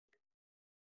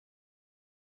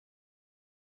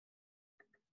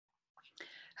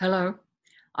Hello,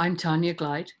 I'm Tania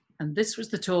Glyde, and this was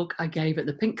the talk I gave at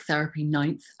the Pink Therapy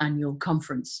 9th Annual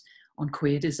Conference on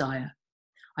Queer Desire.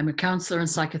 I'm a counsellor and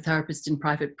psychotherapist in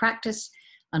private practice,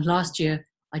 and last year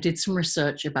I did some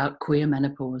research about queer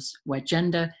menopause, where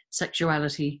gender,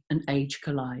 sexuality, and age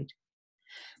collide.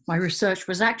 My research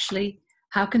was actually,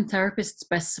 how can therapists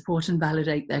best support and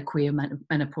validate their queer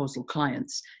menopausal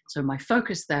clients? So my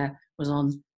focus there was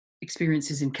on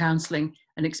experiences in counselling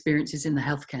and experiences in the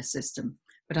healthcare system.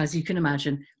 But as you can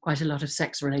imagine, quite a lot of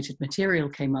sex-related material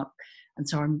came up, and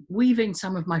so I'm weaving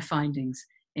some of my findings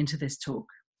into this talk.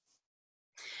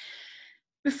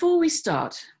 Before we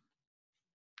start,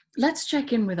 let's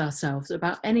check in with ourselves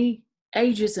about any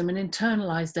ageism and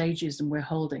internalized ageism we're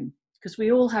holding, because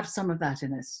we all have some of that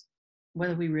in us,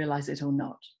 whether we realize it or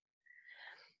not.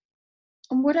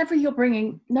 And whatever you're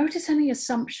bringing, notice any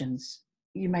assumptions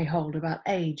you may hold about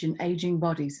age and aging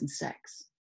bodies and sex.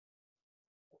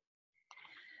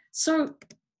 So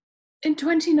in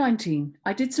 2019,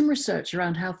 I did some research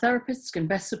around how therapists can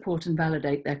best support and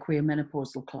validate their queer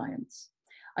menopausal clients.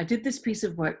 I did this piece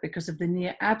of work because of the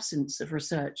near absence of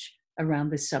research around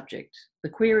this subject. The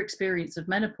queer experience of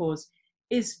menopause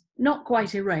is not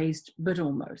quite erased, but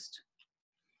almost.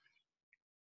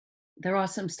 There are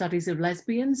some studies of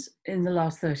lesbians in the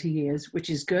last 30 years, which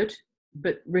is good,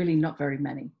 but really not very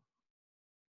many.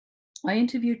 I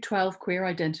interviewed 12 queer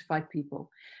identified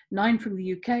people, 9 from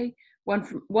the UK,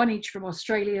 one each from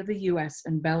Australia, the US,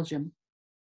 and Belgium.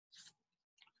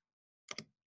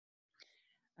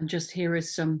 And just here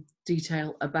is some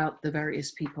detail about the various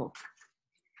people.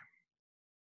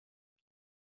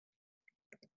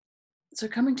 So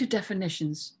coming to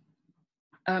definitions,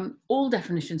 all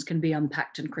definitions can be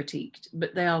unpacked and critiqued,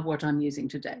 but they are what I'm using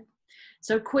today.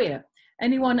 So queer,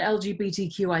 anyone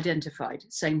LGBTQ identified,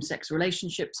 same-sex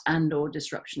relationships and or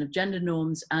disruption of gender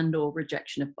norms and or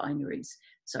rejection of binaries.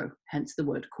 So hence the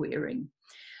word queering.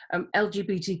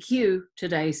 LGBTQ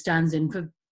today stands in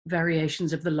for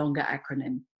variations of the longer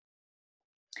acronym.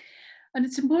 And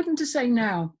it's important to say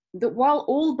now that while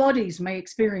all bodies may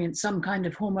experience some kind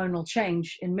of hormonal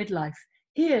change in midlife,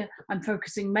 here I'm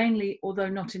focusing mainly, although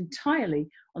not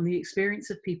entirely, on the experience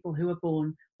of people who are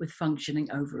born with functioning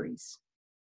ovaries.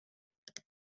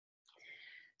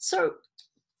 So,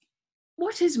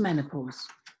 what is menopause?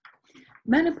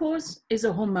 Menopause is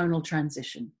a hormonal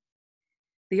transition.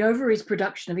 The ovary's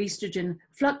production of estrogen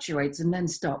fluctuates and then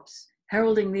stops,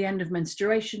 heralding the end of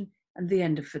menstruation and the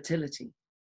end of fertility.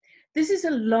 This is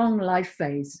a long life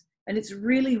phase, and it's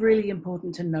really, really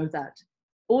important to know that.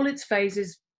 All its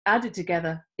phases added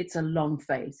together, it's a long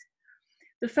phase.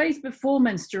 The phase before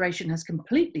menstruation has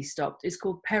completely stopped is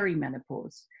called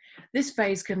perimenopause. This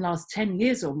phase can last 10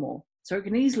 years or more. So it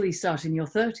can easily start in your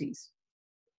 30s.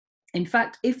 In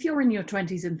fact, if you're in your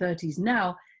 20s and 30s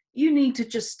now, you need to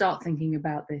just start thinking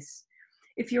about this.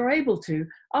 If you're able to,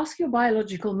 ask your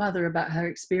biological mother about her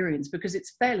experience because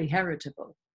it's fairly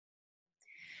heritable.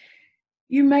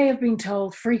 You may have been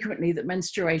told frequently that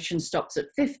menstruation stops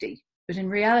at 50, but in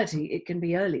reality, it can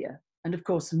be earlier. And of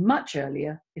course, much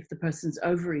earlier if the person's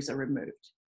ovaries are removed.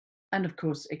 And of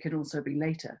course, it can also be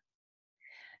later.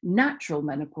 Natural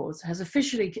menopause has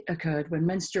officially occurred when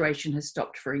menstruation has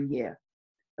stopped for a year.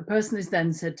 A person is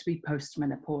then said to be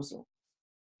postmenopausal.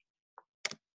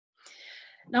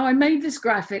 Now, I made this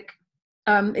graphic.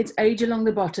 It's age along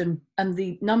the bottom, and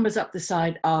the numbers up the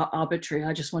side are arbitrary.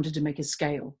 I just wanted to make a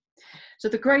scale. So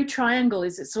the grey triangle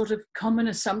is a sort of common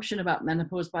assumption about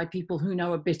menopause by people who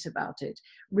know a bit about it.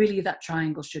 Really, that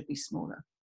triangle should be smaller.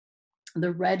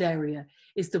 The red area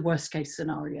is the worst case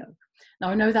scenario. Now,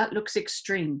 I know that looks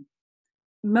extreme.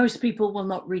 Most people will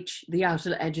not reach the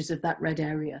outer edges of that red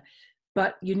area,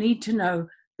 but you need to know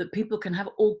that people can have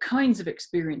all kinds of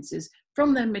experiences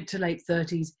from their mid to late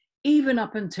 30s, even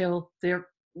up until they're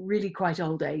really quite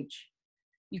old age.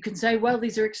 You can say, well,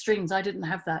 these are extremes. I didn't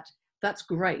have that. That's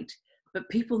great. But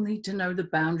people need to know the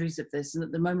boundaries of this, and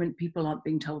at the moment, people aren't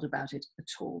being told about it at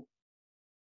all.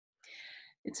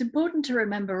 It's important to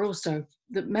remember also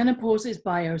that menopause is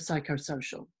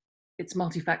biopsychosocial. It's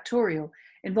multifactorial,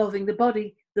 involving the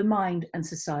body, the mind, and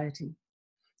society.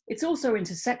 It's also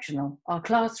intersectional. Our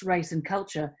class, race, and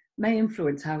culture may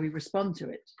influence how we respond to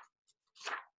it.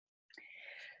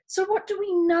 So what do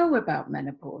we know about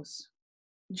menopause?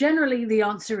 Generally, the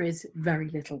answer is very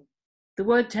little. The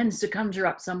word tends to conjure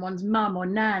up someone's mum or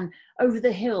nan over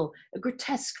the hill, a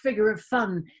grotesque figure of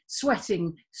fun,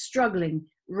 sweating, struggling,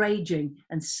 raging,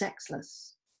 and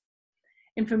sexless.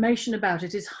 Information about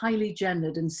it is highly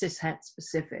gendered and cishet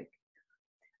specific.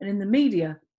 And in the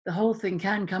media, the whole thing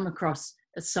can come across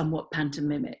as somewhat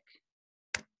pantomimic.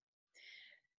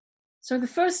 So the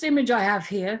first image I have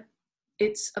here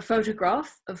It's a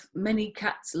photograph of many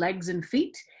cats' legs and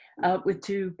feet with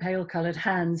two pale coloured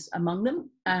hands among them,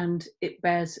 and it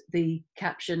bears the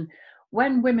caption,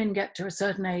 "When women get to a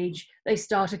certain age, they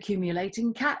start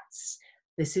accumulating cats.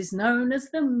 This is known as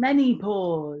the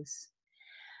menopause."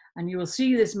 And you will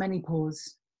see this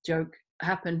menopause joke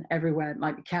happen everywhere. It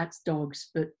might be cats,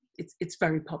 dogs, but it's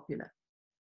very popular.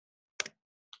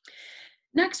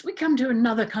 Next, we come to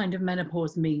another kind of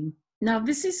menopause meme. Now,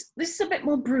 this is a bit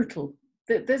more brutal.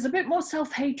 There's a bit more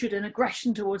self-hatred and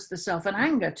aggression towards the self, and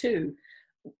anger too,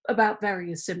 about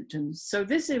various symptoms. So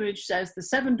this image says the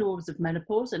 7 dwarves of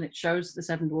menopause, and it shows the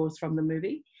 7 dwarves from the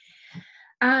movie.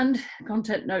 And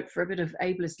content note for a bit of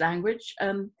ableist language,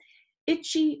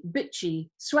 itchy, bitchy,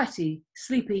 sweaty,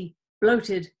 sleepy,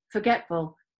 bloated,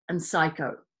 forgetful, and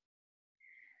psycho.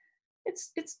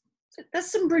 There's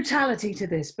some brutality to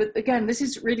this, but again, this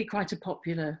is really quite a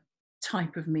popular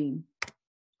type of meme.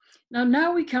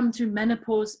 Now we come to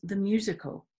Menopause the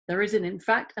musical. There is, in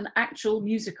fact, an actual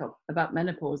musical about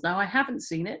menopause. Now, I haven't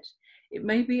seen it. It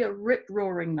may be a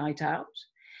rip-roaring night out.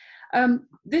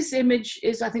 This image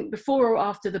is, I think, before or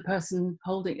after the person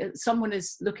holding, someone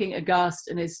is looking aghast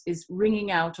and is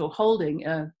wringing out or holding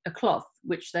a cloth,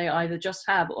 which they either just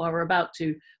have or are about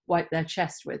to wipe their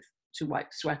chest with to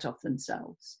wipe sweat off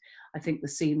themselves. I think the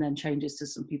scene then changes to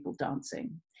some people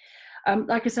dancing.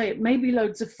 Like I say, it may be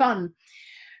loads of fun,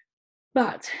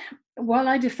 but while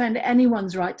I defend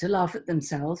anyone's right to laugh at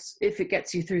themselves if it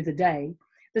gets you through the day,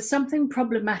 there's something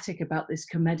problematic about this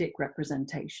comedic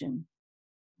representation.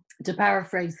 To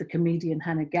paraphrase the comedian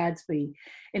Hannah Gadsby,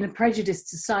 in a prejudiced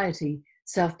society,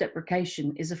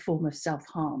 self-deprecation is a form of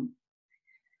self-harm.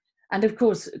 And of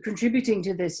course, contributing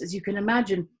to this, as you can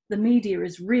imagine, the media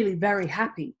is really very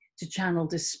happy to channel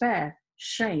despair,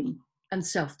 shame, and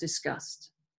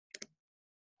self-disgust.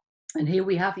 And here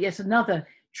we have yet another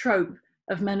trope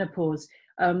of menopause.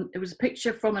 It was a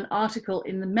picture from an article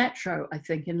in the Metro, I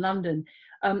think, in London.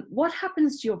 What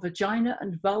happens to your vagina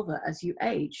and vulva as you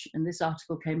age? And this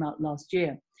article came out last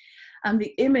year. And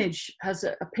the image has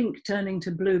a pink turning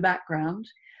to blue background,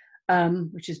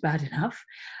 which is bad enough.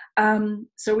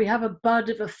 So we have a bud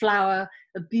of a flower,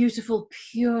 a beautiful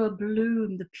pure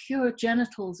bloom, the pure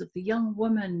genitals of the young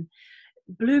woman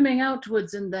blooming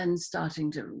outwards and then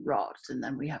starting to rot. And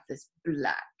then we have this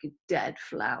black, dead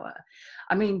flower.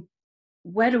 I mean,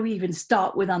 where do we even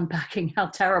start with unpacking how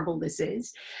terrible this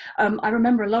is? I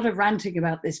remember a lot of ranting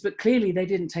about this, but clearly they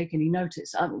didn't take any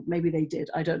notice. Maybe they did,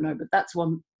 I don't know, but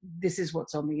this is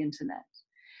what's on the internet.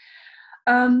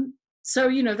 So,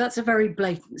 you know, that's a very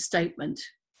blatant statement.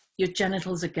 Your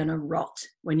genitals are gonna rot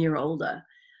when you're older.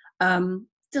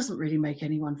 Doesn't really make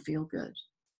anyone feel good.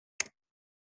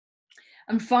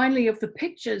 And finally, of the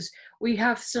pictures, we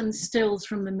have some stills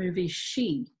from the movie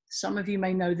She. Some of you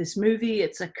may know this movie.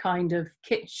 It's a kind of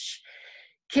kitsch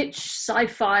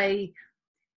sci-fi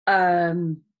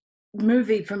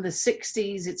movie from the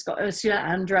 60s. It's got Ursula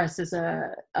Andress as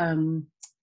a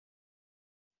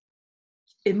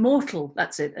immortal,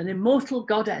 that's it, an immortal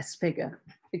goddess figure.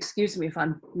 Excuse me if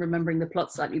I'm remembering the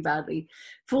plot slightly badly.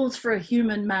 Falls for a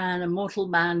human man, a mortal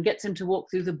man, gets him to walk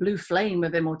through the blue flame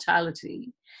of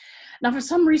immortality. Now, for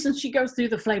some reason, she goes through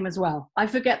the flame as well. I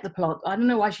forget the plot. I don't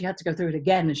know why she had to go through it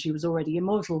again as she was already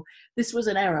immortal. This was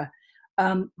an error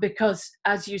because,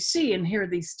 as you see, and here are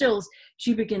these stills,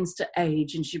 she begins to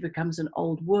age and she becomes an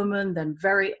old woman, then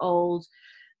very old,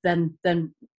 then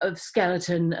a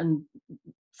skeleton and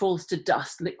falls to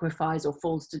dust, liquefies or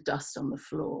falls to dust on the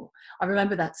floor. I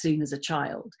remember that scene as a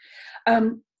child.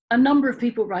 A number of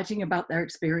people writing about their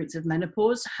experience of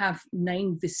menopause have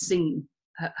named this scene,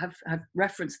 have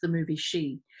referenced the movie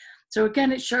She. So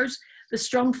again, it shows the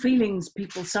strong feelings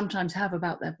people sometimes have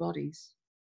about their bodies.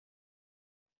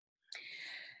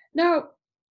 Now,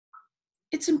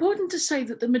 it's important to say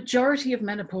that the majority of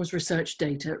menopause research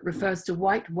data refers to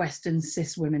white, Western,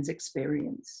 cis women's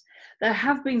experience. There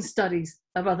have been studies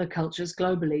of other cultures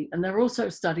globally, and there are also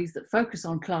studies that focus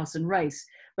on class and race,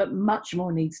 but much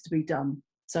more needs to be done.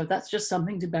 So that's just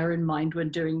something to bear in mind when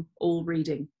doing all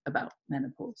reading about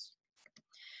menopause.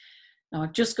 Now,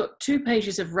 I've just got 2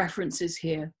 pages of references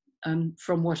here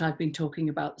from what I've been talking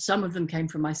about. Some of them came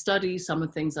from my studies, some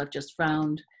of things I've just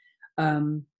found.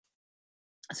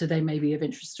 So they may be of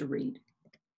interest to read.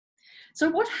 So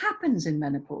what happens in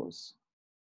menopause?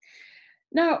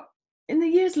 Now, in the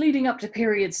years leading up to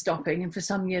period stopping and for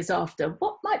some years after,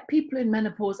 what might people in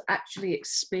menopause actually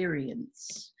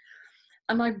experience?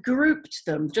 And I've grouped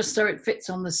them just so it fits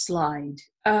on the slide,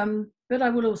 but I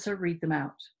will also read them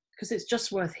out because it's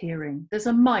just worth hearing. There's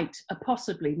a might, a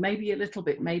possibly, maybe a little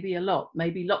bit, maybe a lot,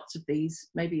 maybe lots of these,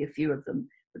 maybe a few of them,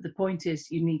 but the point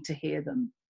is you need to hear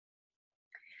them.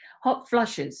 hot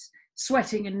flushes,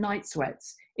 sweating and night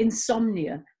sweats,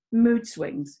 insomnia, mood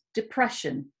swings,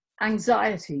 depression,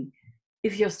 anxiety.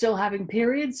 If you're still having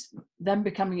periods, then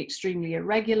becoming extremely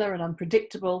irregular and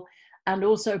unpredictable, and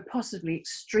also possibly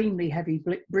extremely heavy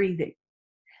bleeding,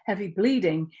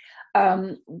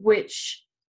 which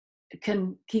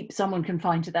can keep someone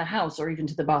confined to their house or even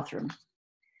to the bathroom.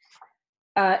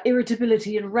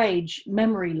 Irritability and rage,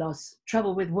 memory loss,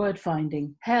 trouble with word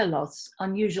finding, hair loss,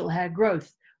 unusual hair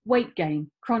growth, weight gain,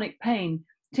 chronic pain,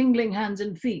 tingling hands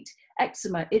and feet,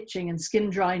 eczema, itching and skin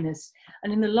dryness,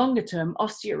 and in the longer term,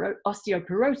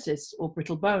 osteoporosis or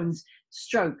brittle bones,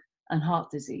 stroke and heart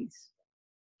disease.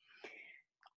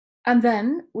 And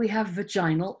then we have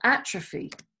vaginal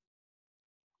atrophy.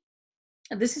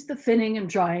 And this is the thinning and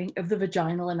drying of the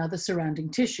vaginal and other surrounding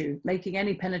tissue, making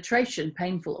any penetration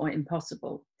painful or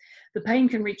impossible. The pain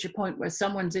can reach a point where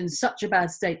someone's in such a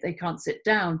bad state they can't sit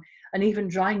down, and even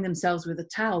drying themselves with a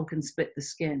towel can split the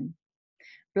skin.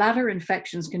 Bladder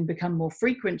infections can become more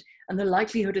frequent, and the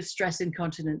likelihood of stress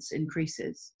incontinence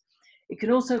increases. It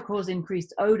can also cause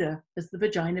increased odor as the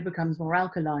vagina becomes more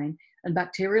alkaline and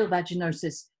bacterial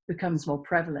vaginosis becomes more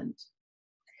prevalent.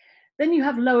 Then you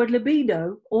have lowered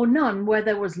libido or none where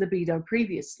there was libido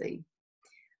previously.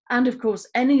 And of course,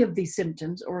 any of these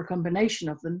symptoms or a combination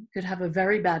of them could have a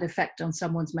very bad effect on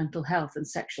someone's mental health and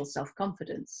sexual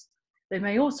self-confidence. They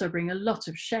may also bring a lot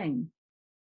of shame.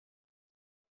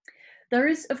 There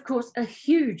is, of course, a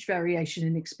huge variation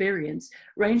in experience,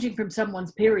 ranging from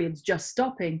someone's periods just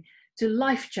stopping to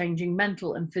life-changing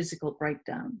mental and physical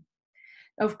breakdown.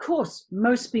 Of course,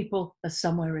 most people are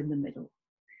somewhere in the middle.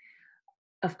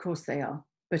 Of course they are,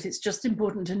 but it's just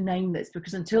important to name this,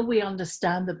 because until we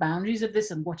understand the boundaries of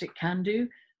this and what it can do,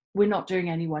 we're not doing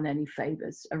anyone any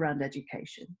favors around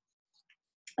education.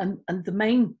 And the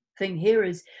main thing here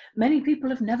is many people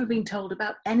have never been told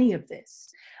about any of this.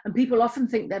 And people often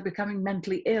think they're becoming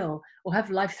mentally ill or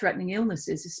have life-threatening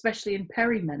illnesses, especially in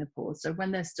perimenopause, so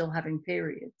when they're still having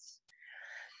periods.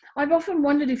 I've often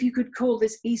wondered if you could call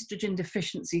this estrogen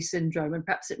deficiency syndrome, and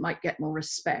perhaps it might get more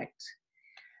respect.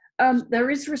 There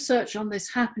is research on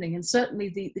this happening, and certainly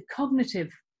the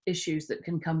cognitive issues that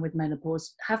can come with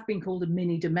menopause have been called a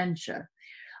mini dementia.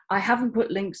 I haven't put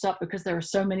links up because there are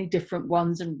so many different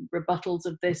ones and rebuttals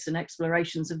of this and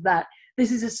explorations of that.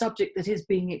 This is a subject that is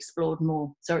being explored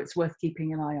more, so it's worth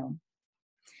keeping an eye on.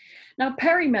 Now,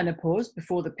 perimenopause,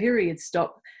 before the periods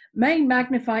stop, may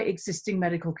magnify existing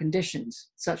medical conditions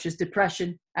such as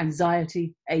depression,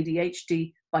 anxiety,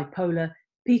 ADHD, bipolar,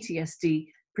 PTSD,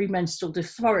 premenstrual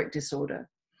dysphoric disorder.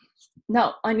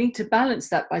 Now, I need to balance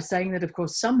that by saying that, of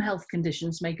course, some health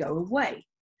conditions may go away,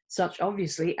 such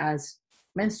obviously as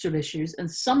menstrual issues and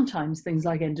sometimes things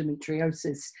like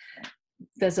endometriosis.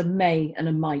 There's a may and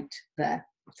a might there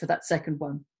for that second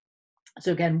one.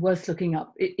 So again, worth looking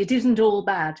up. It isn't all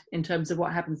bad in terms of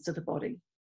what happens to the body.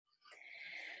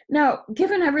 Now,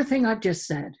 given everything I've just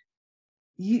said,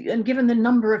 and given the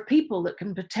number of people that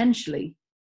can potentially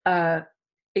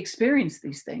experience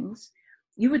these things,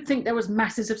 you would think there was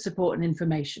masses of support and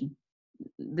information.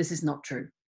 This is not true.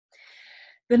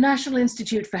 The National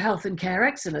Institute for Health and Care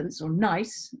Excellence, or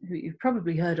NICE, who you've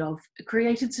probably heard of,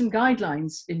 created some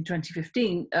guidelines in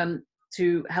 2015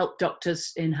 to help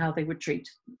doctors in how they would treat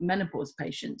menopause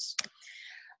patients.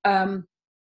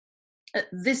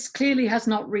 This clearly has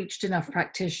not reached enough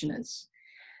practitioners.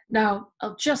 Now,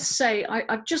 I'll just say,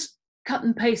 I've just cut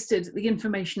and pasted the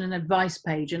information and advice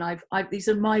page, and these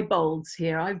are my bolds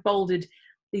here. I've bolded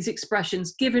these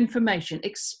expressions: give information,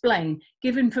 explain,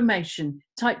 give information,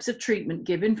 types of treatment,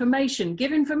 give information,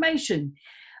 give information.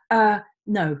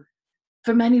 No,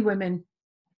 for many women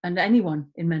and anyone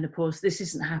in menopause, this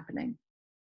isn't happening.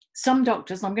 Some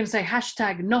doctors, I'm going to say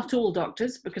hashtag not all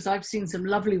doctors, because I've seen some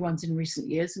lovely ones in recent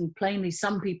years, and plainly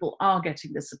some people are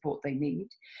getting the support they need.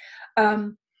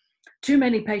 Too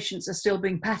many patients are still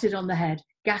being patted on the head,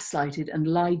 gaslighted and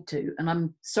lied to. And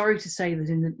I'm sorry to say that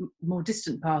in the more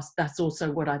distant past, that's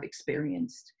also what I've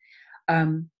experienced.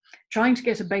 Trying to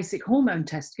get a basic hormone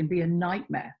test can be a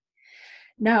nightmare.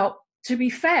 Now, to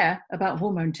be fair about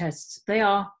hormone tests,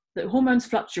 the hormones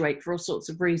fluctuate for all sorts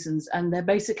of reasons, and they're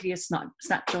basically a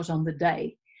snapshot on the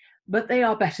day, but they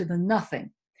are better than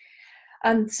nothing.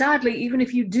 And sadly, even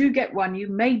if you do get one, you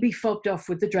may be fobbed off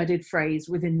with the dreaded phrase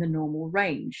 "within the normal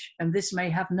range," and this may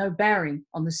have no bearing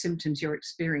on the symptoms you're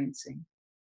experiencing.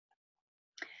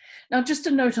 Now, just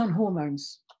a note on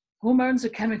hormones. Hormones are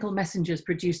chemical messengers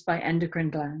produced by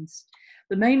endocrine glands.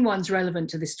 The main ones relevant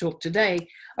to this talk today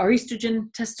are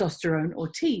estrogen, testosterone, or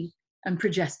T, and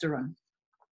progesterone.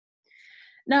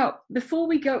 Now, before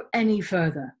we go any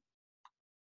further,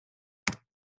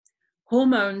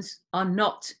 hormones are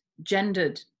not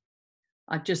gendered.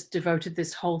 I've just devoted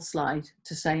this whole slide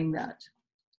to saying that.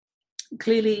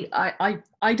 Clearly,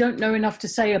 I don't know enough to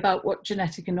say about what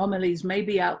genetic anomalies may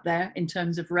be out there in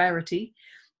terms of rarity,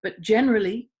 but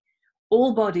generally,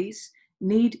 all bodies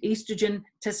need estrogen,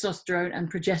 testosterone,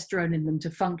 and progesterone in them to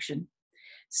function.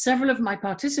 Several of my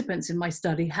participants in my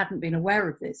study hadn't been aware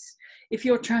of this. If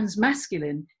you're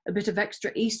transmasculine, a bit of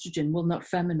extra estrogen will not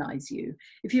feminize you.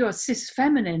 If you are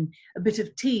cis-feminine, a bit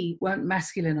of T won't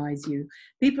masculinize you.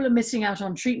 People are missing out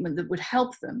on treatment that would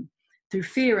help them through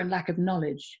fear and lack of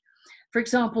knowledge. For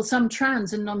example, some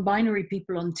trans and non-binary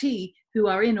people on T who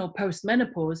are in or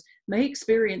post-menopause may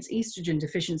experience estrogen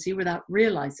deficiency without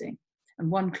realizing.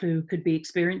 And one clue could be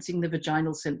experiencing the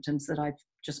vaginal symptoms that I've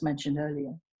just mentioned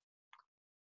earlier.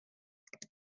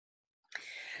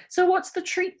 So what's the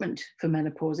treatment for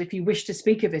menopause, if you wish to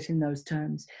speak of it in those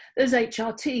terms? There's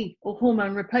HRT, or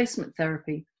hormone replacement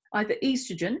therapy, either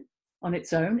estrogen on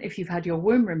its own, if you've had your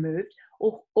womb removed,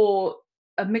 or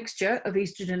a mixture of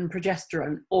estrogen and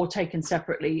progesterone, or taken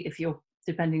separately if you're,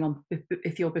 depending on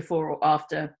if you're before or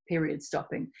after period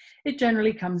stopping. It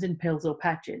generally comes in pills or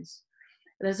patches.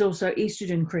 There's also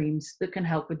estrogen creams that can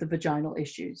help with the vaginal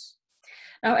issues.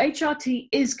 Now, HRT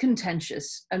is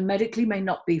contentious and medically may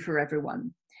not be for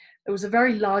everyone. There was a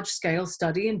very large-scale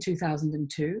study in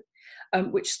 2002,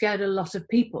 which scared a lot of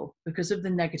people because of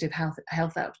the negative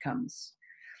health outcomes.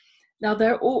 Now,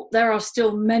 there are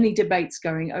still many debates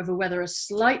going over whether a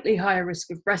slightly higher risk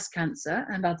of breast cancer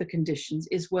and other conditions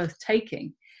is worth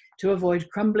taking to avoid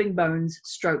crumbling bones,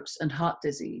 strokes, and heart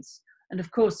disease. And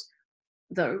of course,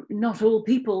 though, not all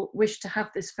people wish to have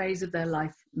this phase of their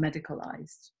life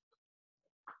medicalized.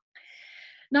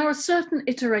 Now, a certain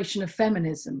iteration of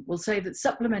feminism will say that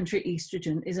supplementary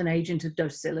estrogen is an agent of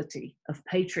docility, of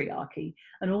patriarchy,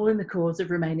 and all in the cause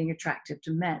of remaining attractive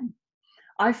to men.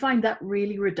 I find that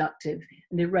really reductive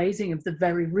and erasing of the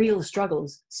very real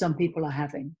struggles some people are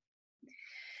having.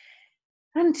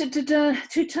 And to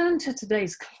turn to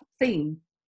today's theme,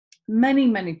 let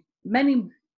me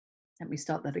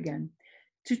start that again.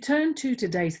 To turn to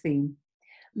today's theme,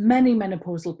 many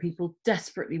menopausal people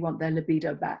desperately want their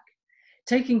libido back.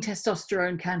 Taking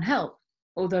testosterone can help,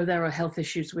 although there are health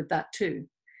issues with that too.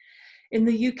 In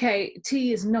the UK,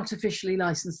 T is not officially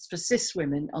licensed for cis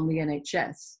women on the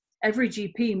NHS. Every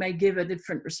GP may give a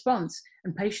different response,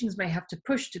 and patients may have to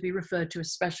push to be referred to a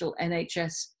special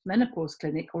NHS menopause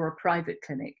clinic or a private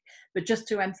clinic. But just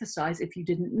to emphasize, if you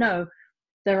didn't know,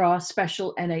 there are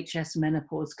special NHS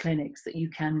menopause clinics that you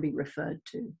can be referred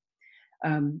to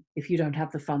if you don't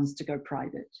have the funds to go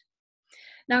private.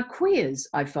 Now, queers,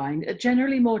 I find, are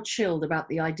generally more chilled about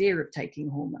the idea of taking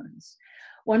hormones.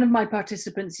 One of my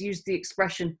participants used the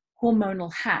expression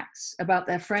hormonal hacks about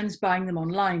their friends buying them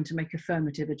online to make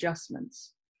affirmative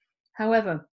adjustments.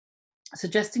 However,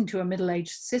 suggesting to a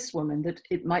middle-aged cis woman that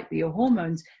it might be your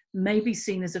hormones may be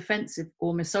seen as offensive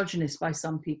or misogynist by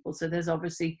some people, so there's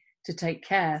obviously to take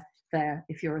care there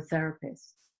if you're a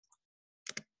therapist.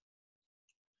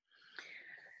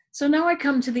 So now I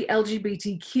come to the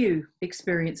LGBTQ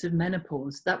experience of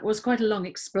menopause. That was quite a long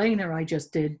explainer I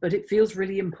just did, but it feels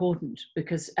really important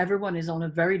because everyone is on a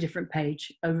very different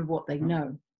page over what they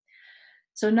know.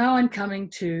 So now I'm coming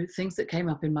to things that came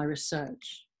up in my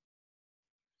research.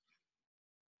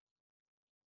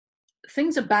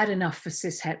 Things are bad enough for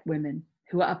cis-het women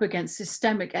who are up against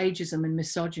systemic ageism and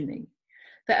misogyny.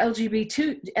 For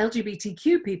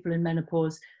LGBTQ people in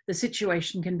menopause, the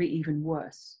situation can be even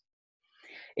worse.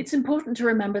 It's important to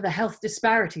remember the health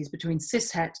disparities between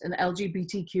cis-het and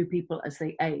LGBTQ people as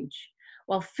they age.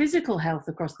 While physical health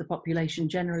across the population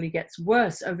generally gets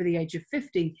worse over the age of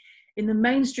 50, in the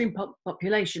mainstream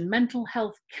population, mental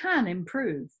health can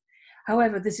improve.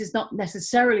 However, this is not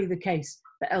necessarily the case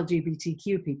for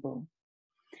LGBTQ people.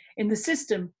 In the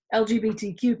system,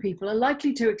 LGBTQ people are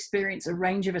likely to experience a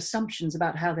range of assumptions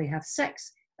about how they have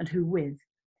sex and who with.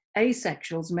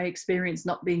 Asexuals may experience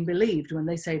not being believed when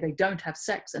they say they don't have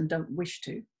sex and don't wish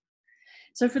to.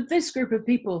 So for this group of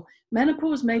people,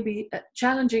 menopause may be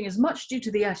challenging as much due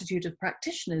to the attitude of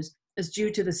practitioners as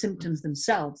due to the symptoms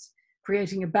themselves,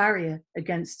 creating a barrier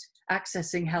against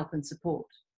accessing help and support.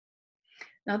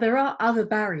 Now, there are other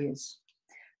barriers.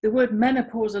 The word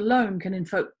menopause alone can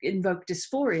invoke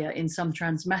dysphoria in some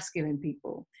transmasculine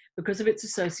people because of its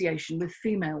association with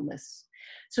femaleness.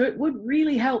 So it would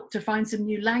really help to find some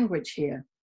new language here.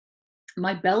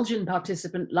 My Belgian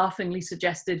participant laughingly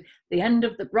suggested the end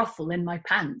of the brothel in my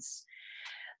pants.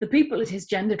 The people at his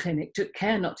gender clinic took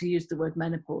care not to use the word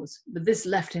menopause, but this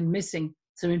left him missing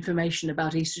some information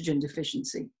about estrogen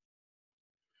deficiency.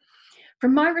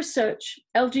 From my research,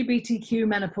 LGBTQ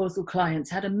menopausal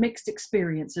clients had a mixed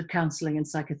experience of counselling and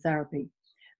psychotherapy,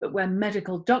 but where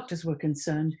medical doctors were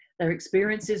concerned, their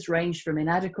experiences ranged from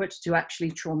inadequate to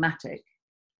actually traumatic.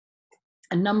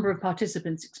 A number of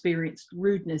participants experienced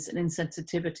rudeness and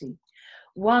insensitivity.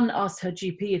 One asked her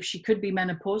GP if she could be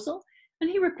menopausal, and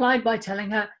he replied by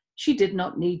telling her she did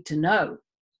not need to know.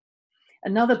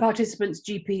 Another participant's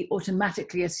GP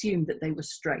automatically assumed that they were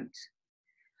straight.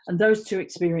 And those two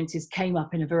experiences came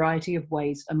up in a variety of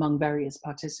ways among various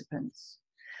participants.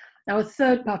 Now, a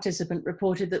third participant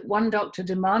reported that one doctor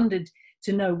demanded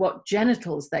to know what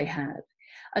genitals they had,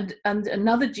 and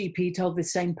another GP told the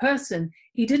same person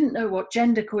he didn't know what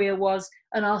genderqueer was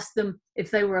and asked them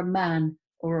if they were a man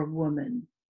or a woman.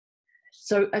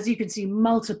 So, as you can see,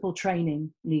 multiple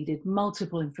training needed,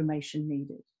 multiple information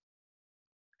needed.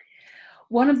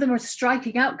 One of the most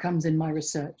striking outcomes in my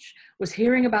research was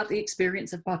hearing about the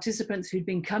experience of participants who'd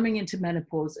been coming into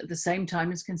menopause at the same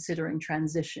time as considering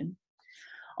transition.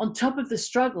 On top of the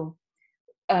struggle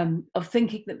of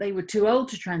thinking that they were too old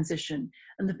to transition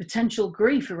and the potential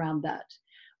grief around that,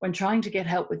 when trying to get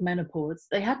help with menopause,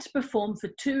 they had to perform for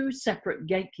two separate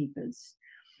gatekeepers.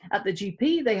 At the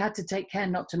GP, they had to take care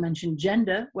not to mention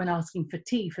gender when asking for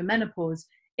T for menopause,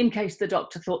 in case the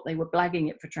doctor thought they were blagging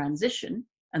it for transition,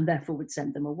 and therefore would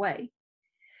send them away.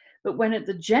 But when at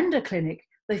the gender clinic,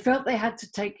 they felt they had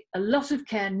to take a lot of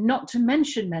care not to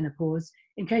mention menopause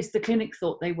in case the clinic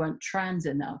thought they weren't trans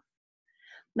enough.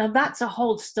 Now that's a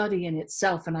whole study in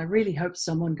itself, and I really hope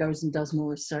someone goes and does more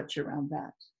research around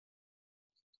that.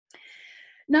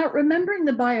 Now, remembering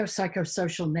the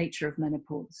biopsychosocial nature of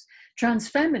menopause, trans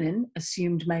feminine,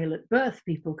 assumed male at birth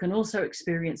people can also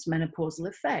experience menopausal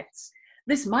effects.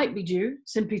 This might be due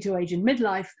simply to age in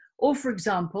midlife, or, for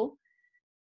example,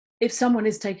 if someone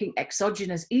is taking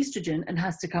exogenous estrogen and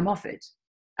has to come off it,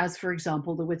 as, for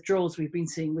example, the withdrawals we've been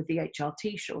seeing with the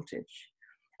HRT shortage.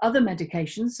 Other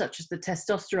medications, such as the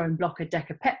testosterone blocker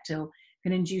decapeptyl,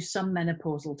 can induce some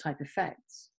menopausal type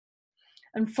effects.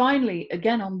 And finally,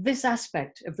 again, on this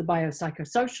aspect of the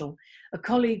biopsychosocial, a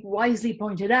colleague wisely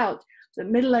pointed out that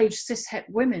middle-aged cishet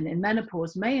women in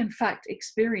menopause may in fact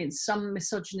experience some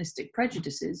misogynistic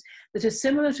prejudices that are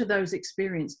similar to those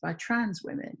experienced by trans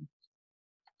women.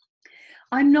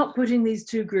 I'm not putting these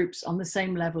two groups on the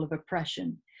same level of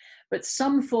oppression, but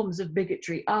some forms of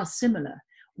bigotry are similar,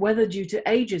 whether due to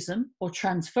ageism or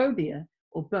transphobia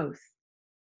or both.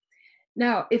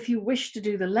 Now, if you wish to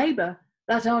do the labor,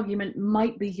 that argument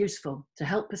might be useful to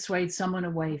help persuade someone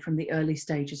away from the early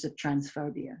stages of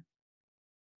transphobia.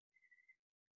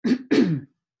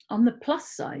 On the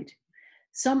plus side,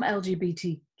 some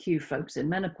LGBTQ folks in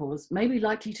menopause may be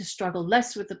likely to struggle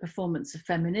less with the performance of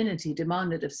femininity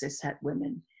demanded of cishet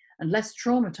women and less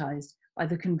traumatized by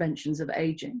the conventions of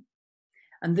aging.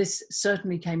 And this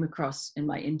certainly came across in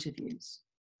my interviews.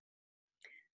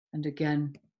 And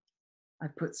again, I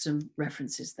put some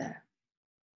references there.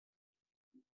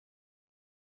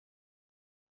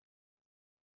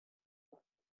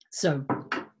 So,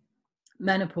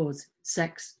 menopause,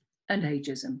 sex, and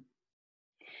ageism.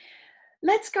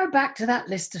 Let's go back to that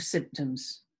list of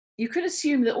symptoms. You could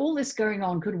assume that all this going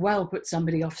on could well put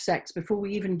somebody off sex before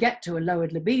we even get to a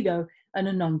lowered libido and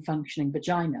a non-functioning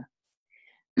vagina.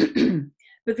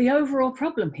 But the overall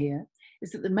problem here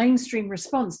is that the mainstream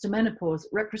response to menopause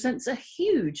represents a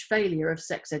huge failure of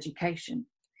sex education.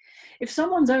 If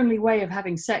someone's only way of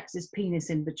having sex is penis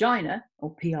in vagina,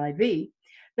 or PIV,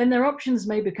 then their options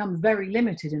may become very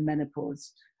limited in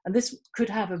menopause, and this could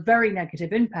have a very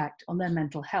negative impact on their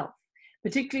mental health,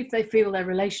 particularly if they feel their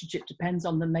relationship depends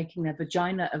on them making their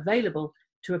vagina available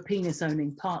to a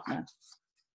penis-owning partner.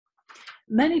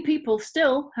 Many people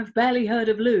still have barely heard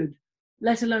of lube,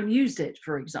 let alone used it,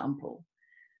 for example.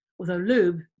 Although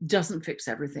lube doesn't fix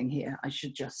everything here, I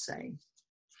should just say.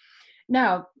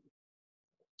 Now,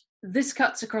 this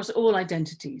cuts across all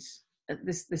identities.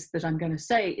 This that I'm going to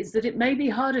say is that it may be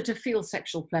harder to feel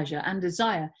sexual pleasure and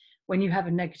desire when you have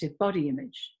a negative body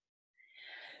image.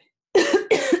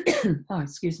 Oh,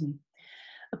 excuse me.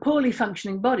 A poorly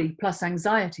functioning body plus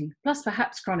anxiety, plus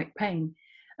perhaps chronic pain,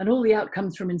 and all the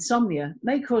outcomes from insomnia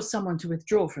may cause someone to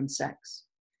withdraw from sex.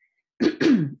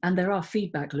 And there are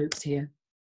feedback loops here.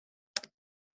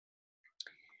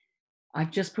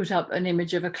 I've just put up an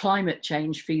image of a climate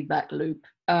change feedback loop,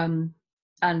 and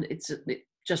it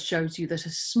just shows you that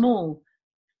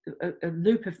a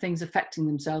loop of things affecting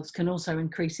themselves can also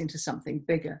increase into something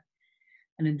bigger.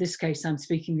 And in this case, I'm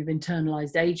speaking of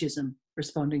internalized ageism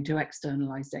responding to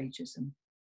externalized ageism.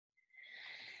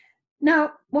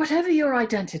 Now, whatever your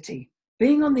identity,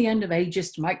 being on the end of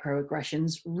ageist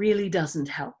microaggressions really doesn't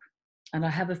help. And I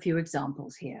have a few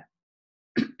examples here.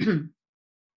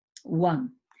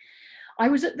 1. I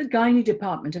was at the gynae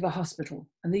department of a hospital,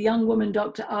 and the young woman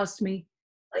doctor asked me,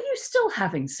 "Are you still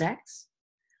having sex?"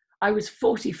 I was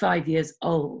 45 years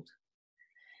old.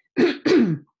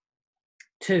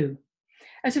 2.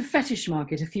 At a fetish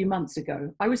market a few months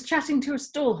ago, I was chatting to a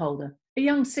stallholder, a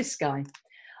young cis guy.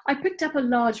 I picked up a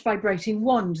large vibrating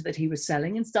wand that he was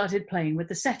selling and started playing with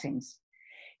the settings.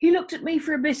 He looked at me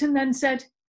for a bit and then said,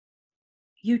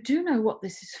 "You do know what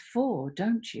this is for,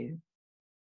 don't you?"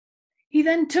 He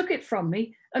then took it from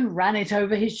me and ran it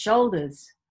over his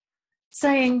shoulders,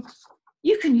 saying,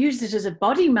 "You can use it as a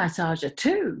body massager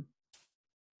too."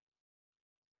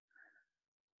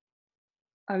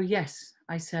 "Oh yes,"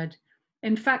 I said.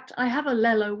 "In fact, I have a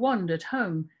Lello wand at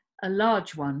home, a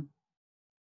large one."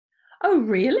 "Oh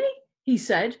really?" he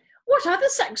said. "What other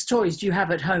sex toys do you have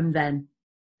at home then?"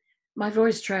 My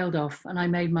voice trailed off and I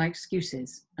made my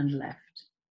excuses and left.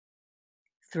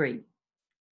 3.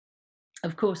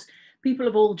 Of course, people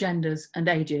of all genders and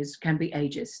ages can be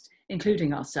ageist,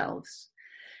 including ourselves.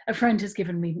 A friend has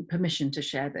given me permission to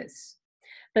share this.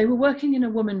 They were working in a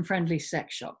woman-friendly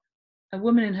sex shop. A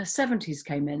woman in her 70s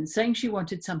came in saying she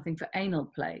wanted something for anal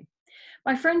play.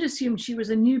 My friend assumed she was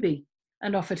a newbie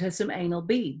and offered her some anal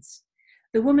beads.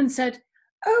 The woman said,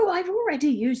 "Oh, I've already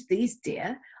used these,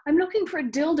 dear. I'm looking for a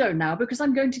dildo now because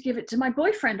I'm going to give it to my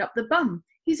boyfriend up the bum.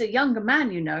 He's a younger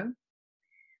man, you know."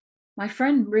 My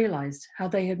friend realized how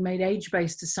they had made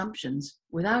age-based assumptions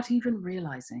without even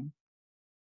realizing.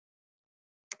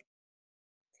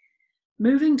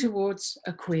 Moving towards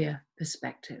a queer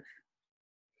perspective.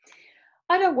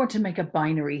 I don't want to make a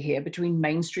binary here between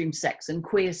mainstream sex and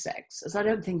queer sex, as I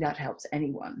don't think that helps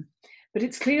anyone. But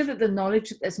it's clear that the knowledge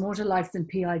that there's more to life than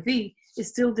PIV is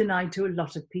still denied to a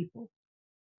lot of people.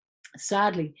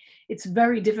 Sadly, it's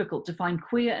very difficult to find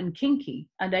queer and kinky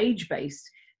and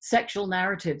age-based sexual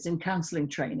narratives in counseling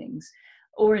trainings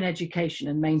or in education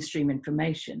and mainstream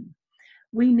information.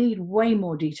 We need way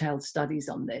more detailed studies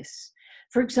on this.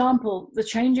 For example, the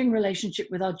changing relationship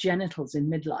with our genitals in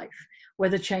midlife,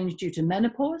 whether change due to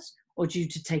menopause or due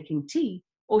to taking tea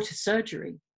or to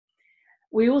surgery.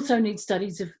 We also need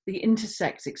studies of the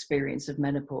intersex experience of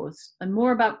menopause and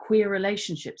more about queer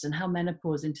relationships and how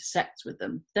menopause intersects with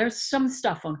them. There's some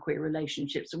stuff on queer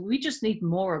relationships, and we just need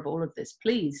more of all of this.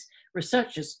 Please,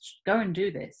 researchers, go and do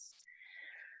this.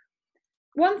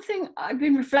 One thing I've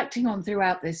been reflecting on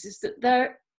throughout this is that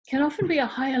there can often be a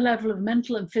higher level of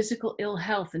mental and physical ill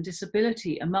health and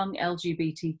disability among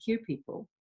LGBTQ people,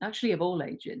 actually of all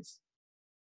ages.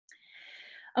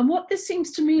 And what this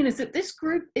seems to mean is that this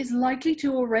group is likely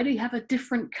to already have a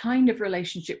different kind of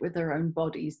relationship with their own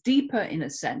bodies, deeper in a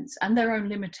sense, and their own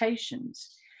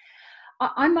limitations.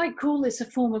 I might call this a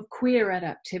form of queer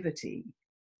adaptivity.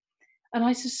 And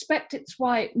I suspect it's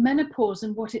why menopause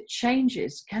and what it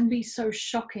changes can be so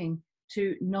shocking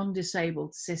to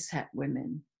non-disabled cishet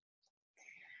women.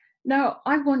 Now,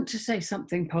 I want to say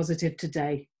something positive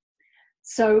today.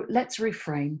 So let's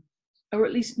reframe, or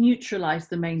at least neutralize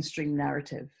the mainstream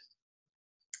narrative.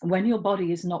 When your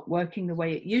body is not working the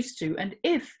way it used to, and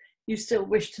if you still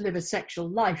wish to live a sexual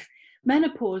life,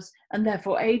 menopause and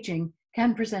therefore aging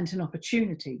can present an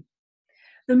opportunity.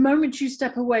 The moment you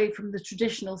step away from the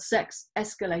traditional sex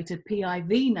escalated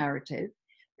PIV narrative,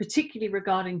 particularly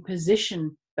regarding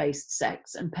position-based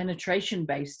sex and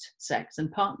penetration-based sex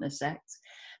and partner sex,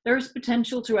 there is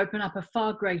potential to open up a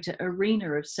far greater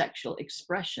arena of sexual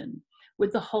expression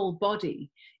with the whole body,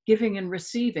 giving and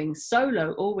receiving,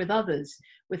 solo or with others,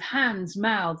 with hands,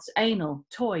 mouths, anal,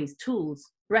 toys,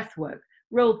 tools, breathwork,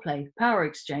 role play, power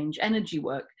exchange, energy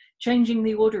work, changing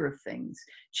the order of things,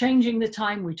 changing the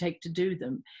time we take to do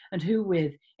them, and who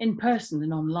with, in person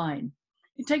and online.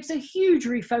 It takes a huge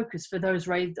refocus for those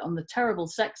raised on the terrible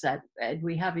sex ed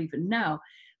we have even now,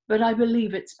 but I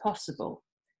believe it's possible.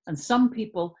 And some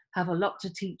people have a lot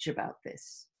to teach about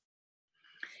this.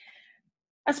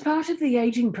 As part of the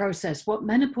aging process, what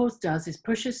menopause does is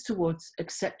push us towards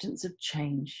acceptance of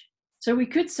change. So we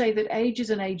could say that age is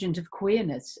an agent of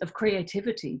queerness, of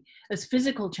creativity, as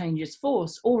physical changes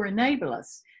force or enable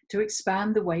us to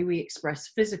expand the way we express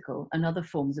physical and other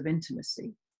forms of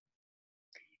intimacy.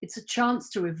 It's a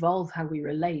chance to evolve how we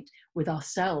relate with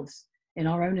ourselves in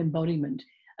our own embodiment,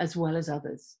 as well as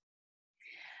others.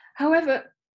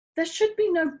 However, there should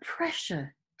be no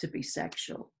pressure to be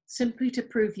sexual, simply to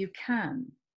prove you can.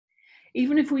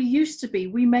 Even if we used to be,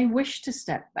 we may wish to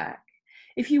step back.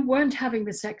 If you weren't having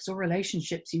the sex or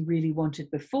relationships you really wanted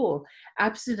before,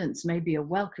 abstinence may be a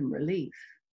welcome relief.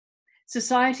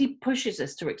 Society pushes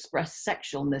us to express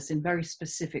sexualness in very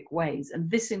specific ways, and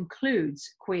this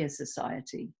includes queer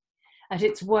society. At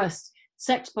its worst,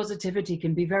 sex positivity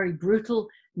can be very brutal,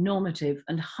 normative,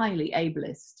 and highly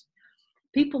ableist.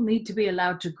 People need to be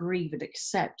allowed to grieve and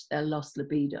accept their lost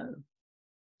libido.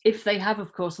 If they have,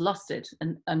 of course, lost it,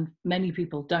 and many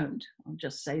people don't, I'll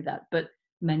just say that, but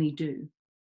many do.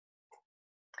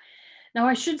 Now,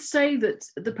 I should say that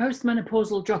the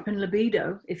postmenopausal drop in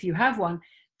libido, if you have one,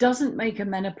 doesn't make a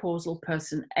menopausal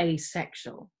person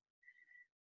asexual.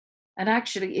 And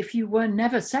actually, if you were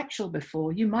never sexual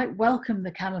before, you might welcome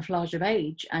the camouflage of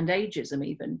age and ageism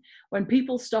even, when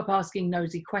people stop asking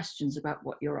nosy questions about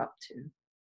what you're up to.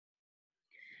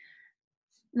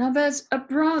 Now, there's a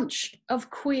branch of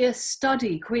queer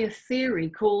study, queer theory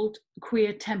called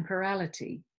queer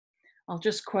temporality. I'll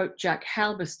just quote Jack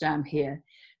Halberstam here.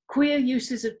 Queer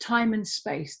uses of time and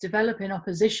space develop in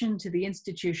opposition to the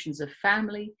institutions of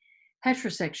family,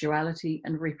 heterosexuality,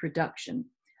 and reproduction,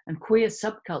 and queer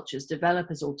subcultures develop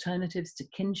as alternatives to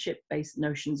kinship-based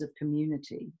notions of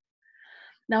community.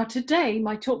 Now today,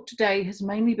 my talk today has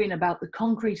mainly been about the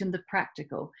concrete and the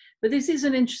practical, but this is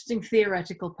an interesting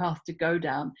theoretical path to go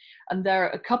down, and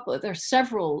there are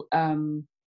several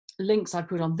links I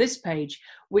put on this page,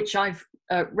 which I've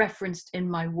referenced in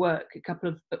my work,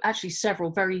 actually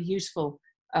several very useful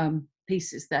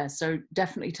pieces there. So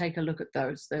definitely take a look at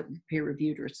those. They're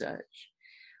peer-reviewed research,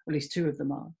 at least two of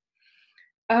them are.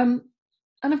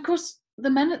 And of course,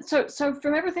 so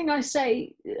from everything I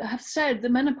have said, the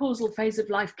menopausal phase of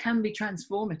life can be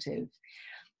transformative.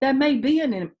 There may be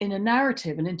in a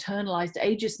narrative, an internalized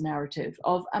ageist narrative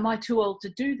of, am I too old to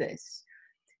do this?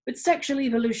 But sexual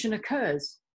evolution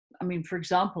occurs. I mean, for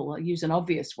example, I'll use an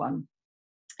obvious one,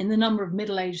 in the number of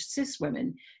middle-aged cis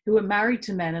women who are married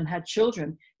to men and had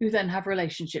children who then have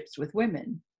relationships with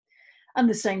women. And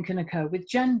the same can occur with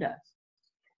gender.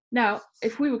 Now,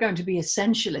 if we were going to be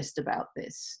essentialist about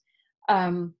this,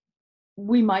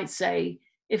 we might say,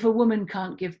 if a woman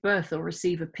can't give birth or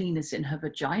receive a penis in her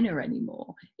vagina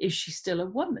anymore, is she still a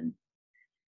woman?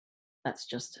 That's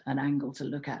just an angle to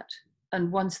look at. And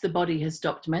once the body has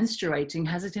stopped menstruating,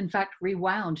 has it in fact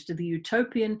rewound to the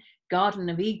utopian Garden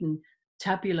of Eden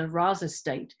tabula rasa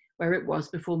state where it was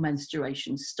before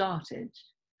menstruation started?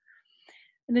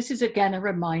 And this is again a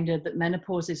reminder that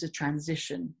menopause is a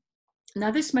transition.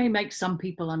 Now, this may make some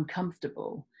people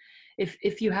uncomfortable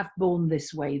if you have born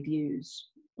this way views.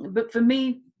 But for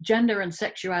me, gender and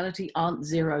sexuality aren't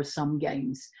zero-sum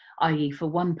games, i.e. for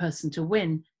one person to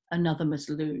win, another must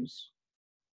lose.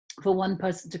 For one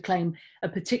person to claim a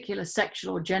particular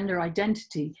sexual or gender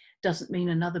identity doesn't mean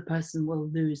another person will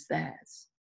lose theirs.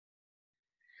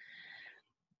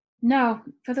 Now,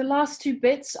 for the last two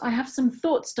bits, I have some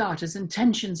thought starters and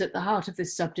tensions at the heart of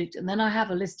this subject, and then I have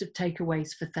a list of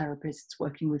takeaways for therapists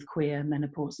working with queer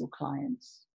menopausal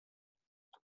clients.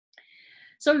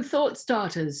 So, thought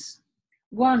starters.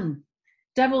 1,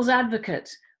 devil's advocate.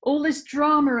 All this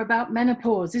drama about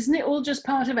menopause, isn't it all just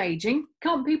part of aging?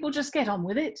 Can't people just get on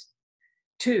with it?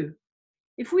 2,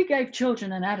 if we gave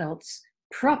children and adults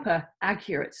proper,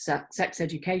 accurate sex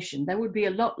education, there would be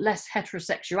a lot less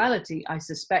heterosexuality, I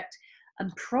suspect,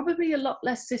 and probably a lot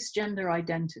less cisgender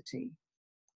identity.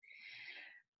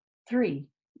 3,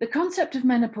 the concept of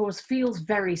menopause feels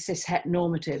very cis-het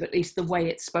normative, at least the way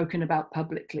it's spoken about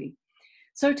publicly.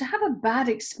 So to have a bad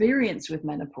experience with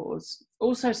menopause,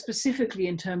 also specifically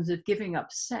in terms of giving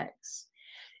up sex,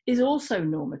 is also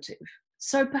normative.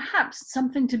 So perhaps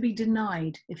something to be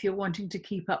denied if you're wanting to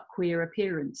keep up queer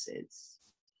appearances.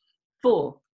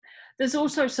 4, there's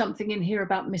also something in here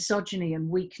about misogyny and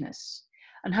weakness,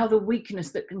 and how the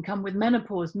weakness that can come with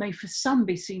menopause may for some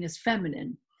be seen as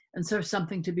feminine, and so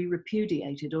something to be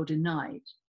repudiated or denied.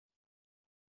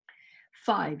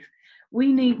 5,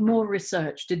 we need more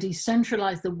research to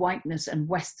decentralize the whiteness and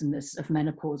westernness of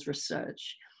menopause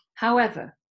research.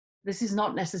 However, this is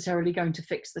not necessarily going to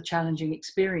fix the challenging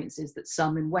experiences that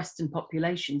some in Western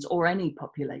populations, or any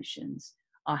populations,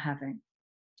 are having.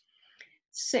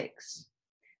 6,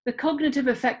 the cognitive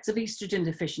effects of estrogen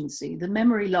deficiency, the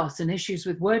memory loss and issues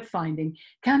with word finding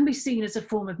can be seen as a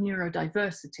form of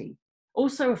neurodiversity,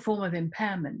 also a form of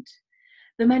impairment.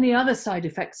 The many other side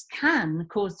effects can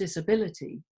cause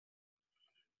disability.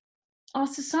 Our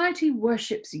society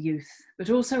worships youth, but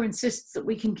also insists that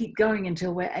we can keep going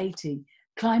until we're 80,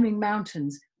 climbing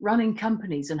mountains, running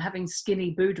companies, and having skinny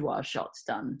boudoir shots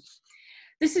done.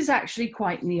 This is actually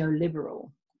quite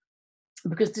neoliberal,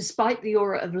 because despite the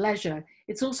aura of leisure,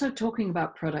 it's also talking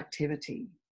about productivity.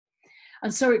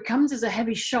 And so it comes as a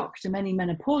heavy shock to many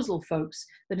menopausal folks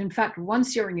that in fact,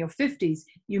 once you're in your 50s,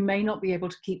 you may not be able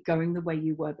to keep going the way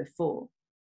you were before.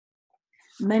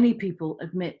 Many people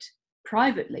admit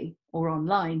privately or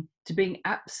online to being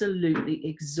absolutely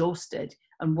exhausted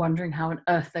and wondering how on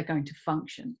earth they're going to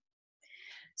function.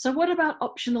 So what about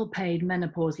optional paid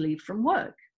menopause leave from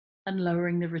work and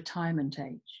lowering the retirement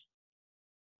age?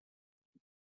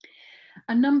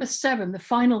 And number 7, the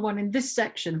final one in this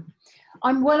section,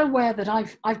 I'm well aware that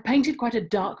I've painted quite a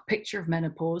dark picture of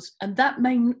menopause, and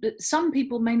some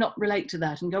people may not relate to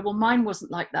that and go, well, mine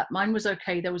wasn't like that. Mine was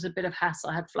okay. There was a bit of hassle.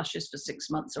 I had flushes for 6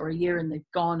 months or a year and they've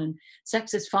gone, and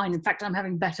sex is fine. In fact, I'm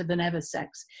having better than ever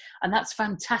sex. And that's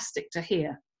fantastic to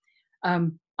hear.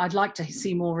 I'd like to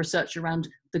see more research around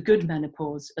the good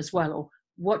menopause as well, or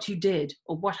what you did,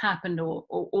 or what happened, or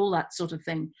all that sort of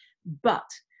thing. But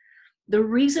the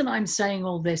reason I'm saying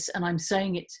all this, and I'm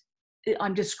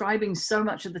describing so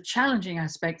much of the challenging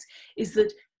aspects, is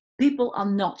that people are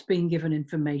not being given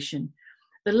information.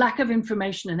 The lack of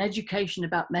information and education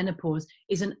about menopause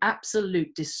is an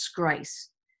absolute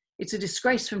disgrace. It's a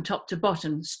disgrace from top to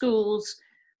bottom. Schools,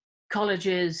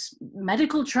 colleges,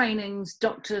 medical trainings,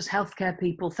 doctors, healthcare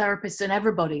people, therapists, and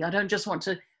everybody. I don't just want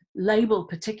to label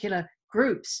particular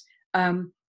groups,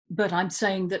 but I'm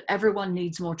saying that everyone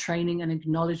needs more training and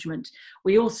acknowledgement.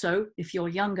 We also, if you're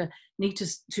younger, need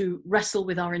to wrestle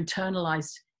with our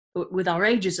ageism,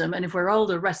 and if we're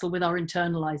older, wrestle with our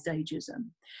internalized ageism.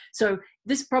 So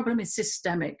this problem is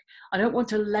systemic. I don't want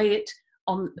to lay it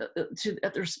at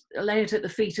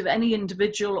the feet of any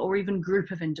individual or even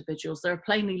group of individuals. There are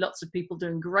plainly lots of people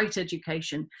doing great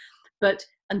education, but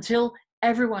until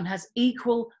everyone has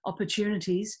equal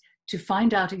opportunities to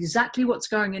find out exactly what's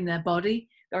going on in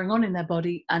their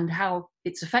body and how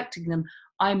it's affecting them,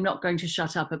 I'm not going to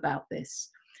shut up about this.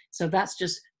 So that's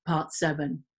just part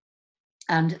 7.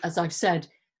 And as I've said,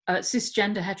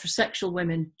 cisgender heterosexual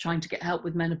women trying to get help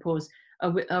with menopause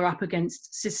are up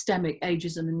against systemic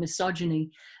ageism and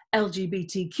misogyny.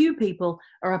 LGBTQ people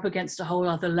are up against a whole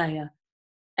other layer: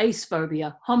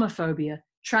 acephobia, homophobia,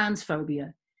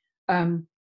 transphobia, and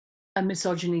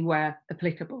misogyny where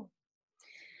applicable.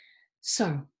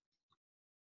 So,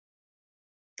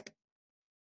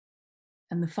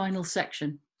 and the final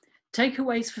section,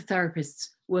 takeaways for therapists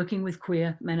working with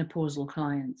queer menopausal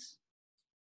clients.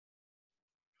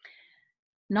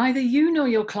 Neither you nor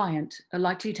your client are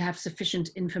likely to have sufficient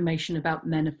information about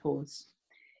menopause.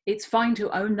 It's fine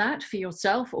to own that for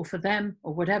yourself or for them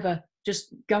or whatever.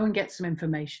 Just go and get some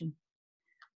information.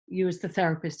 You as the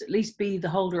therapist, at least be the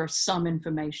holder of some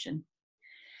information.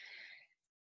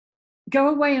 Go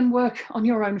away and work on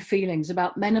your own feelings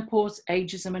about menopause,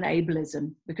 ageism, and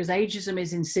ableism, because ageism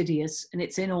is insidious and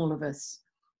it's in all of us.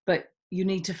 But you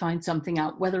need to find something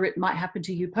out, whether it might happen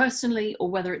to you personally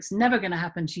or whether it's never going to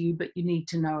happen to you, but you need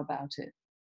to know about it.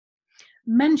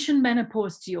 Mention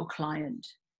menopause to your client.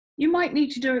 You might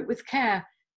need to do it with care,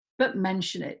 but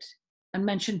mention it, and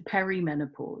mention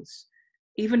perimenopause.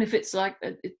 Even if it's like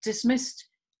dismissed,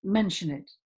 mention it.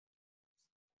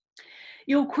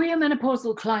 Your queer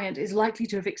menopausal client is likely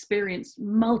to have experienced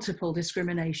multiple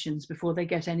discriminations before they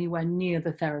get anywhere near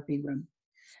the therapy room.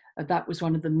 That was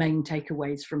one of the main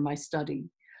takeaways from my study.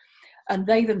 And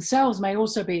they themselves may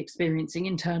also be experiencing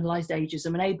internalized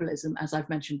ageism and ableism, as I've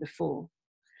mentioned before.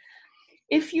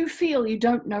 If you feel you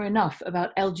don't know enough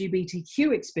about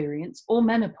LGBTQ experience or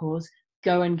menopause,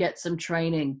 go and get some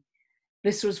training.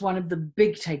 This was one of the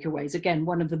big takeaways, again,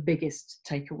 one of the biggest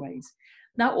takeaways.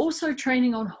 Now, also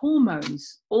training on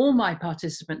hormones. All my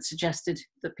participants suggested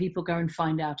that people go and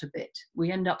find out a bit.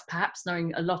 We end up perhaps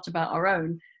knowing a lot about our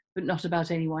own, but not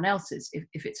about anyone else's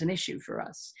if it's an issue for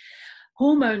us.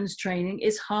 Hormones training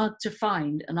is hard to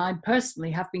find, and I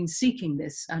personally have been seeking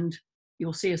this, and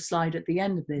you'll see a slide at the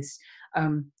end of this,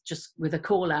 just with a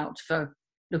call out for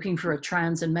looking for a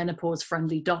trans and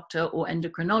menopause-friendly doctor or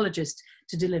endocrinologist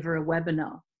to deliver a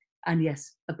webinar, and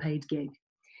yes, a paid gig.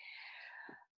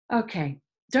 Okay,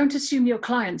 don't assume your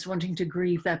clients wanting to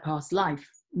grieve their past life.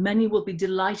 Many will be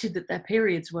delighted that their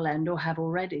periods will end or have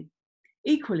already.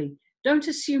 Equally, don't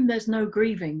assume there's no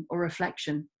grieving or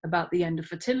reflection about the end of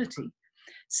fertility.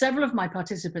 Several of my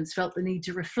participants felt the need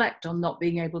to reflect on not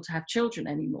being able to have children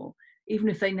anymore, even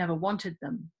if they never wanted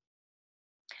them.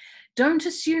 Don't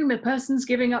assume a person's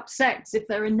giving up sex if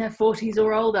they're in their 40s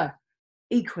or older.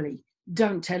 Equally,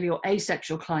 don't tell your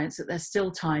asexual clients that there's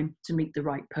still time to meet the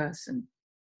right person.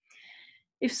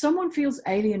 If someone feels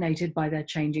alienated by their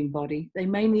changing body, they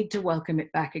may need to welcome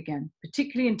it back again,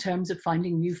 particularly in terms of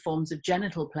finding new forms of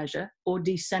genital pleasure or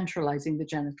decentralizing the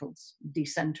genitals,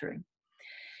 decentering.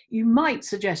 You might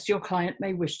suggest your client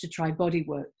may wish to try body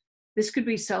work. This could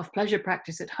be self-pleasure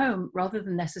practice at home rather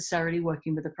than necessarily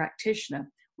working with a practitioner,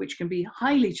 which can be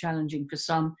highly challenging for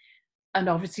some. And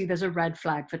obviously there's a red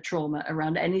flag for trauma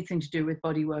around anything to do with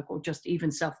body work or just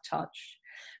even self-touch.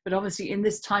 But obviously in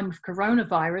this time of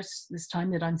coronavirus, this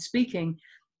time that I'm speaking,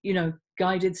 you know,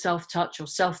 guided self-touch or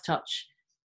self-touch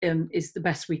is the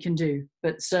best we can do.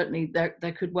 But certainly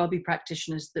there could well be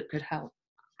practitioners that could help.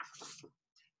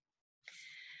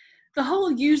 The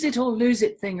whole use it or lose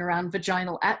it thing around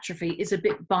vaginal atrophy is a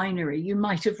bit binary. You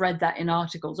might have read that in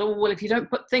articles. Oh, well, if you don't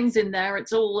put things in there,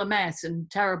 it's all a mess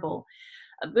and terrible.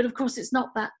 But of course, it's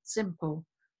not that simple.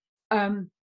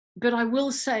 But I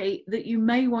will say that you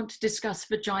may want to discuss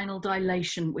vaginal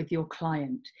dilation with your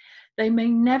client. They may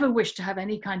never wish to have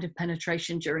any kind of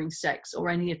penetration during sex or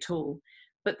any at all,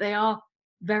 but they are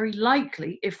very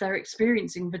likely, if they're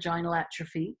experiencing vaginal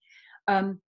atrophy,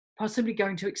 possibly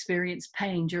going to experience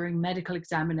pain during medical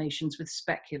examinations with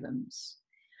speculums.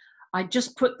 I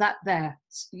just put that there.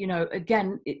 You know,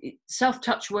 again,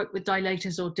 self-touch work with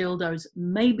dilators or dildos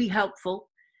may be helpful.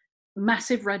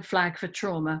 Massive red flag for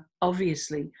trauma,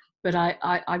 obviously, but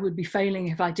I would be failing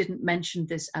if I didn't mention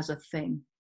this as a thing.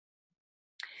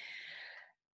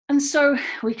 And so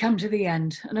we come to the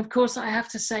end. And of course, I have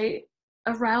to say,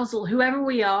 arousal, whoever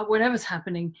we are, whatever's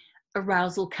happening,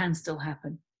 arousal can still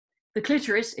happen. The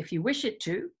clitoris, if you wish it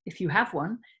to, if you have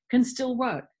one, can still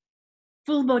work.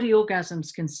 Full body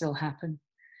orgasms can still happen.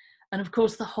 And of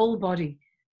course, the whole body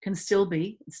can still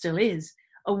be, still is,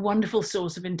 a wonderful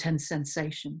source of intense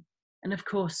sensation. And of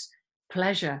course,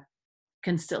 pleasure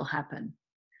can still happen.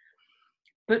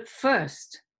 But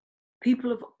first,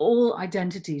 people of all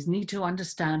identities need to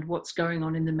understand what's going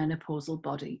on in the menopausal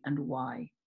body and why.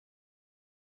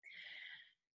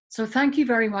 So thank you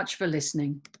very much for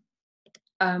listening.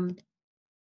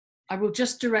 I will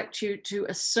just direct you to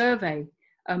a survey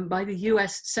by the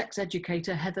US sex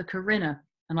educator Heather Corinna,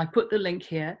 and I put the link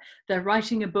here. They're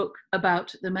writing a book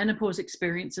about the menopause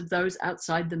experience of those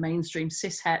outside the mainstream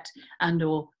cishet and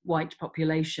or white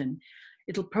population.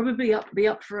 It'll probably be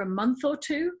up for a month or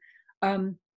two.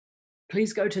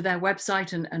 Please go to their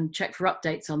website and check for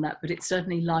updates on that, but it's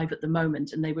certainly live at the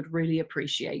moment, and they would really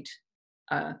appreciate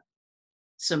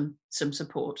some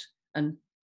support and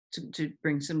to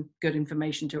bring some good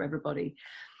information to everybody.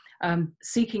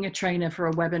 Seeking a trainer for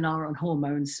a webinar on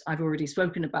hormones. I've already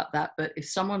spoken about that, but if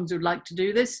someone would like to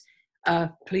do this,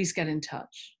 please get in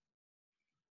touch.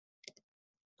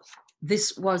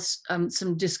 This was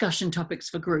some discussion topics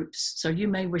for groups, so you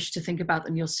may wish to think about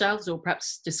them yourselves or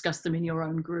perhaps discuss them in your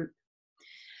own group.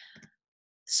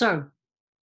 So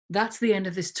that's the end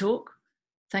of this talk.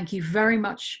 Thank you very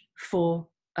much for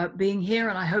being here,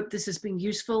 and I hope this has been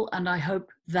useful, and I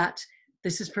hope that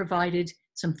this has provided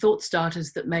some thought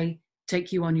starters that may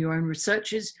take you on your own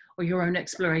researches or your own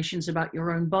explorations about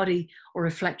your own body or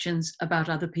reflections about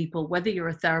other people, whether you're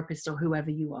a therapist or whoever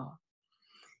you are.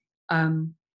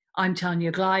 I'm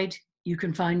Tania Glyde. You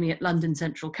can find me at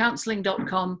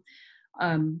londoncentralcounselling.com.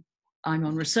 I'm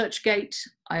on ResearchGate.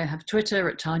 I have Twitter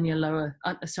at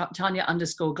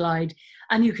Tania_Glyde,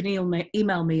 and you can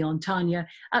email me on Tania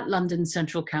at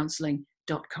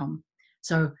londoncentralcounselling.com.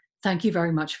 So thank you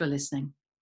very much for listening.